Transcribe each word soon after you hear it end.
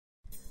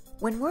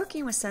When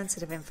working with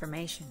sensitive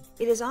information,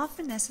 it is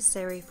often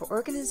necessary for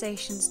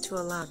organizations to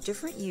allow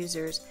different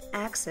users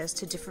access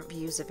to different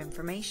views of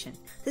information.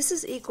 This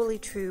is equally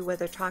true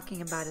whether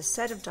talking about a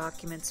set of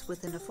documents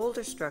within a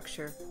folder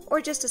structure or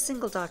just a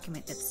single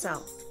document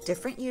itself.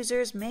 Different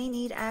users may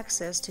need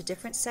access to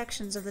different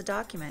sections of the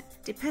document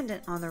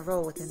dependent on their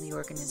role within the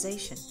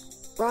organization.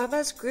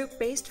 Brava's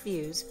group-based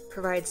views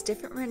provides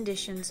different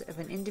renditions of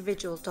an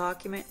individual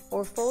document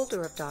or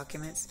folder of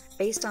documents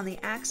based on the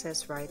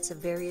access rights of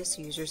various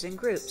users and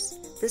groups.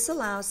 This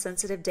allows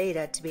sensitive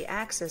data to be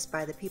accessed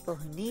by the people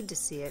who need to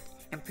see it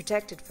and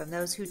protected from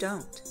those who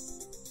don't.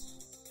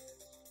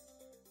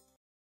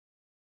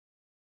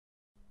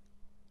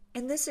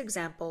 In this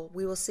example,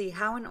 we will see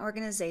how an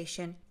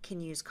organization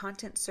can use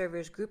Content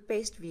Server's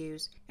group-based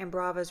views and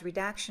Brava's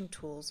redaction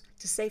tools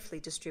to safely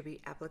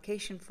distribute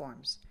application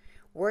forms.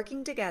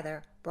 Working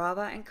together,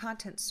 Brava and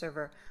Content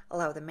Server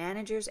allow the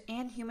managers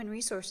and Human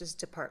Resources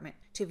Department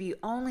to view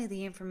only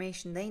the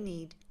information they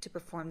need to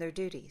perform their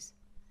duties.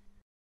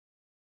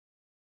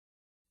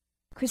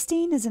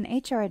 Christine is an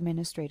HR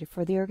administrator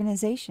for the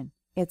organization.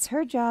 It's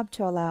her job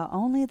to allow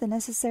only the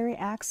necessary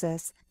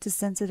access to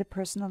sensitive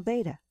personal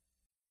data.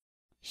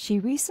 She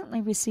recently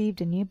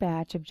received a new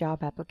batch of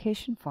job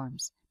application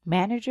forms.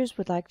 Managers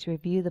would like to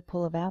review the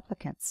pool of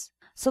applicants.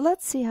 So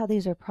let's see how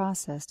these are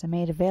processed and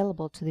made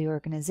available to the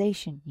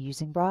organization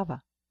using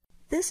Brava.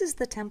 This is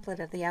the template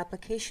of the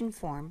application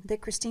form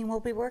that Christine will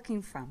be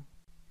working from.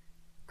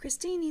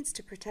 Christine needs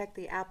to protect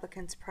the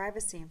applicant's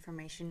privacy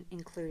information,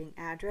 including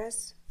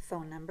address,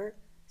 phone number,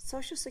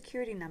 social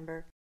security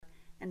number,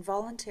 and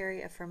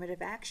voluntary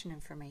affirmative action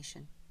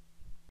information.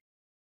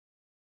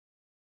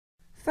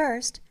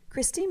 First,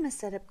 Christine must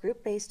set up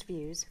group-based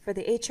views for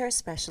the HR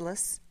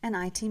specialists and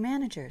IT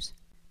managers.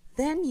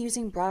 Then,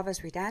 using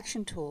Brava's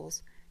redaction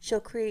tools, she'll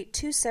create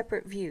two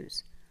separate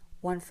views,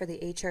 one for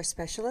the HR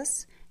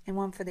specialists and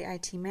one for the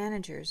IT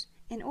managers,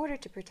 in order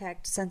to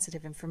protect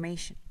sensitive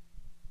information.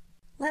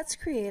 Let's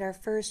create our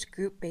first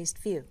group-based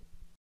view.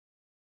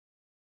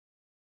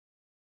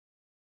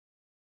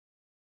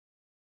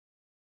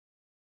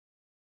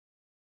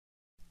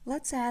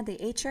 Let's add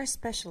the HR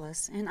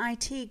specialists and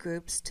IT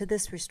groups to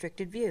this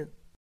restricted view.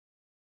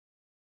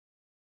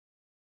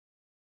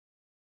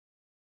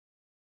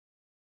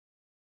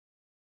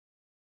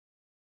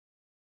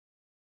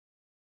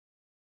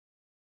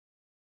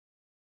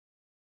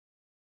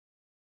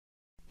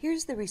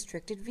 Here's the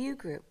restricted view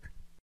group.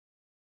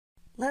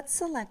 Let's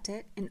select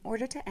it in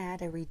order to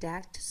add a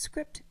redact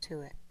script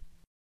to it.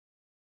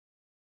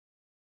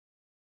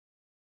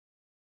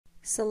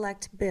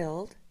 Select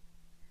Build,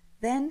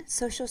 then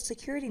Social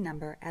Security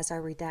Number as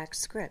our redact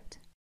script.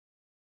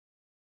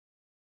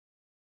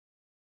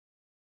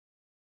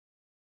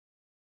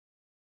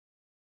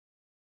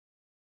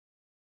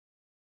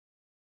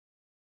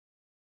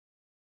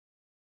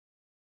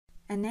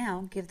 And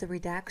now give the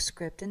redact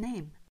script a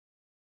name.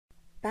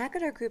 Back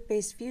at our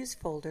Group-Based Views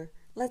folder,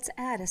 let's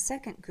add a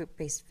second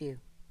group-based view.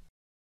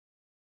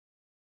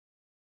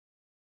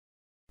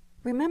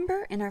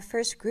 Remember, in our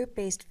first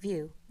group-based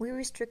view, we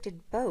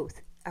restricted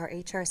both our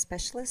HR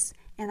specialists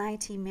and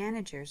IT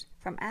managers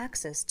from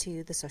access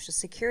to the Social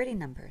Security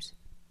numbers.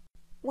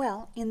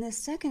 Well, in this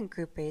second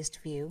group-based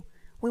view,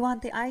 we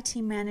want the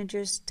IT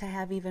managers to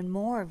have even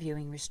more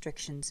viewing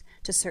restrictions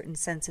to certain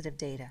sensitive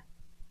data.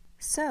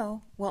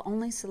 So, we'll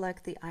only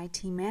select the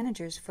IT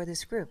managers for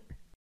this group.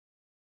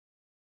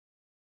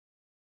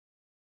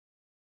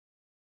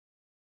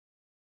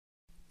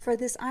 For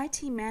this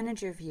IT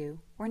Manager view,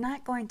 we're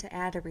not going to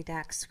add a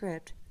redact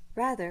script,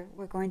 rather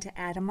we're going to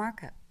add a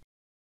markup.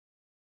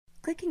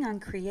 Clicking on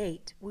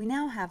Create, we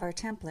now have our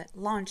template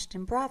launched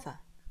in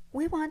Brava.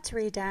 We want to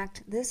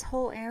redact this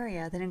whole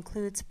area that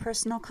includes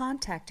personal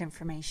contact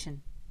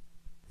information.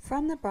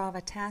 From the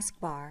Brava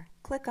taskbar,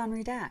 click on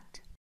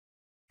Redact.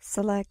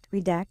 Select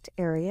Redact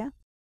Area.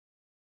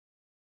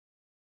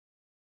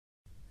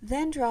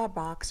 Then draw a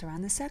box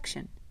around the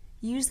section.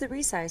 Use the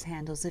resize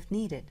handles if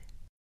needed.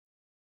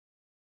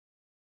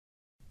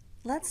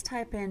 Let's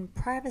type in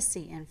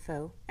privacy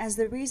info as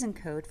the reason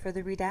code for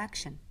the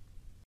redaction.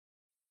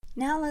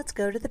 Now let's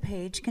go to the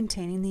page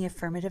containing the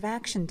affirmative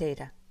action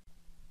data.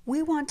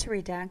 We want to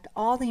redact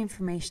all the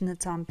information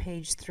that's on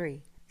page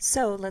 3,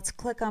 so let's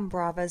click on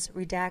Brava's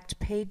Redact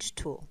Page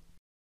tool.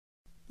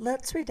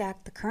 Let's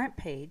redact the current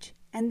page,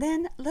 and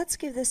then let's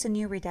give this a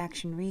new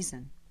redaction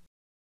reason.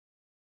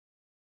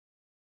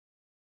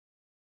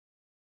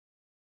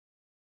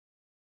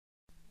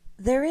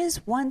 There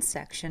is one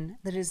section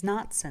that is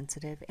not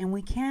sensitive and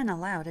we can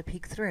allow to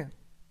peek through.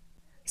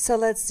 So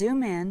let's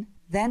zoom in,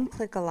 then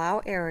click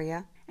Allow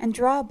Area, and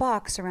draw a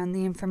box around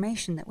the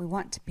information that we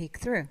want to peek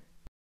through.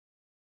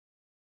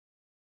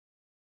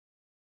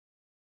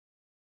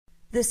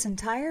 This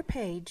entire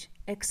page,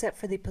 except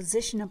for the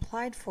Position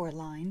Applied For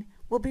line,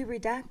 will be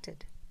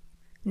redacted.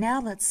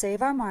 Now let's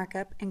save our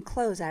markup and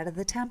close out of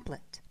the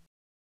template.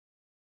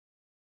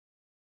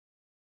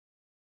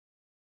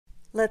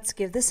 Let's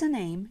give this a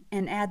name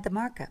and add the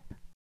markup.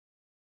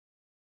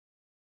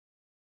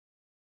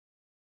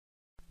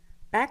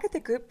 Back at the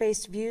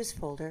Group-Based Views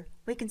folder,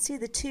 we can see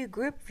the two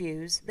group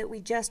views that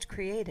we just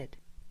created.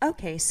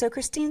 Okay, so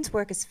Christine's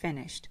work is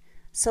finished.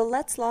 So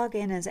let's log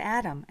in as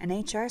Adam, an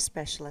HR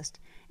specialist,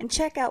 and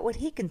check out what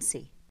he can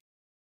see.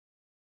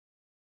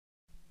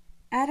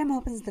 Adam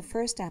opens the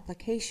first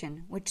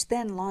application, which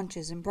then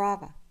launches in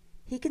Brava.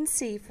 He can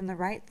see from the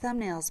right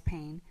thumbnails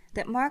pane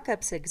that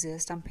markups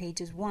exist on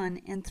pages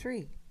 1 and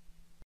 3.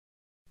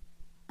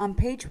 On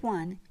page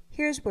 1,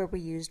 here's where we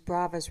used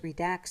Brava's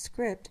redact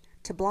script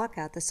to block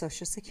out the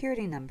Social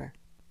Security number.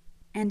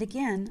 And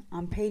again,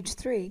 on page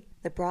 3,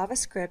 the Brava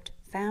script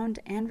found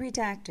and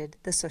redacted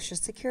the Social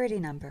Security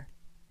number.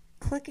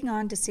 Clicking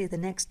on to see the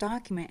next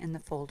document in the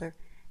folder,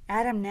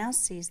 Adam now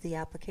sees the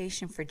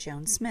application for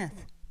Joan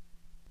Smith.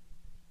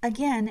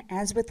 Again,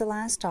 as with the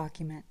last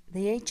document,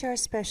 the HR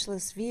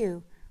Specialist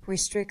view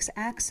restricts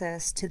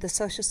access to the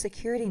Social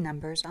Security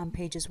numbers on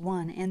pages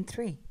 1 and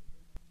 3.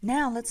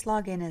 Now let's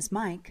log in as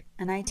Mike,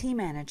 an IT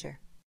manager.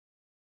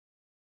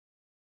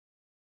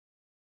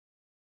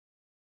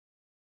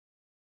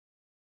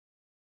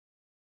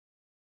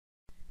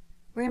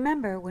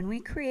 Remember, when we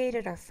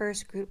created our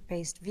first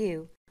group-based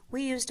view,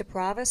 we used a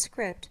Brava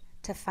script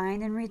to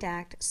find and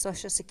redact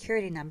Social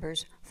Security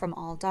numbers from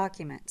all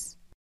documents.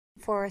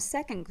 For our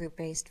second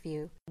group-based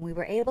view, we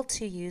were able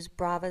to use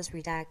Brava's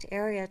Redact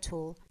Area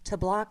tool to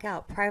block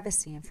out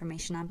privacy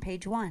information on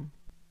page 1.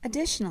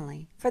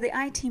 Additionally, for the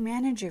IT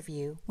Manager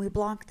view, we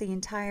blocked the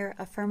entire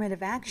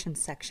Affirmative Action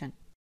section.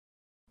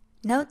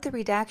 Note the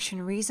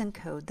redaction reason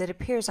code that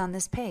appears on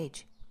this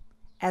page,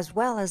 as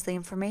well as the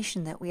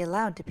information that we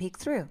allowed to peek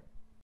through.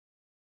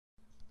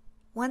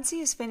 Once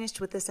he is finished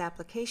with this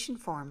application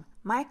form,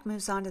 Mike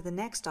moves on to the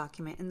next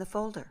document in the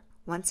folder.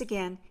 Once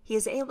again, he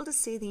is able to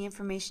see the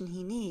information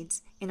he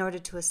needs in order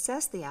to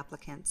assess the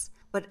applicants,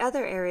 but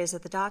other areas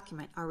of the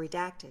document are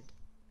redacted.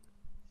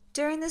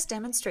 During this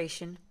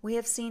demonstration, we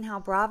have seen how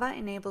Brava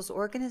enables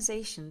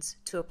organizations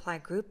to apply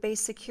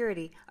group-based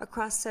security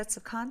across sets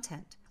of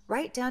content,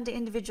 right down to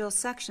individual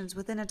sections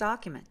within a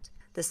document.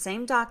 The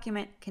same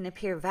document can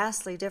appear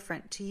vastly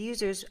different to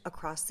users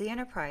across the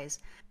enterprise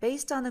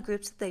based on the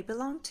groups that they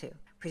belong to,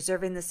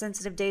 preserving the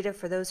sensitive data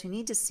for those who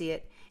need to see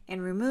it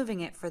and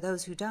removing it for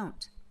those who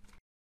don't.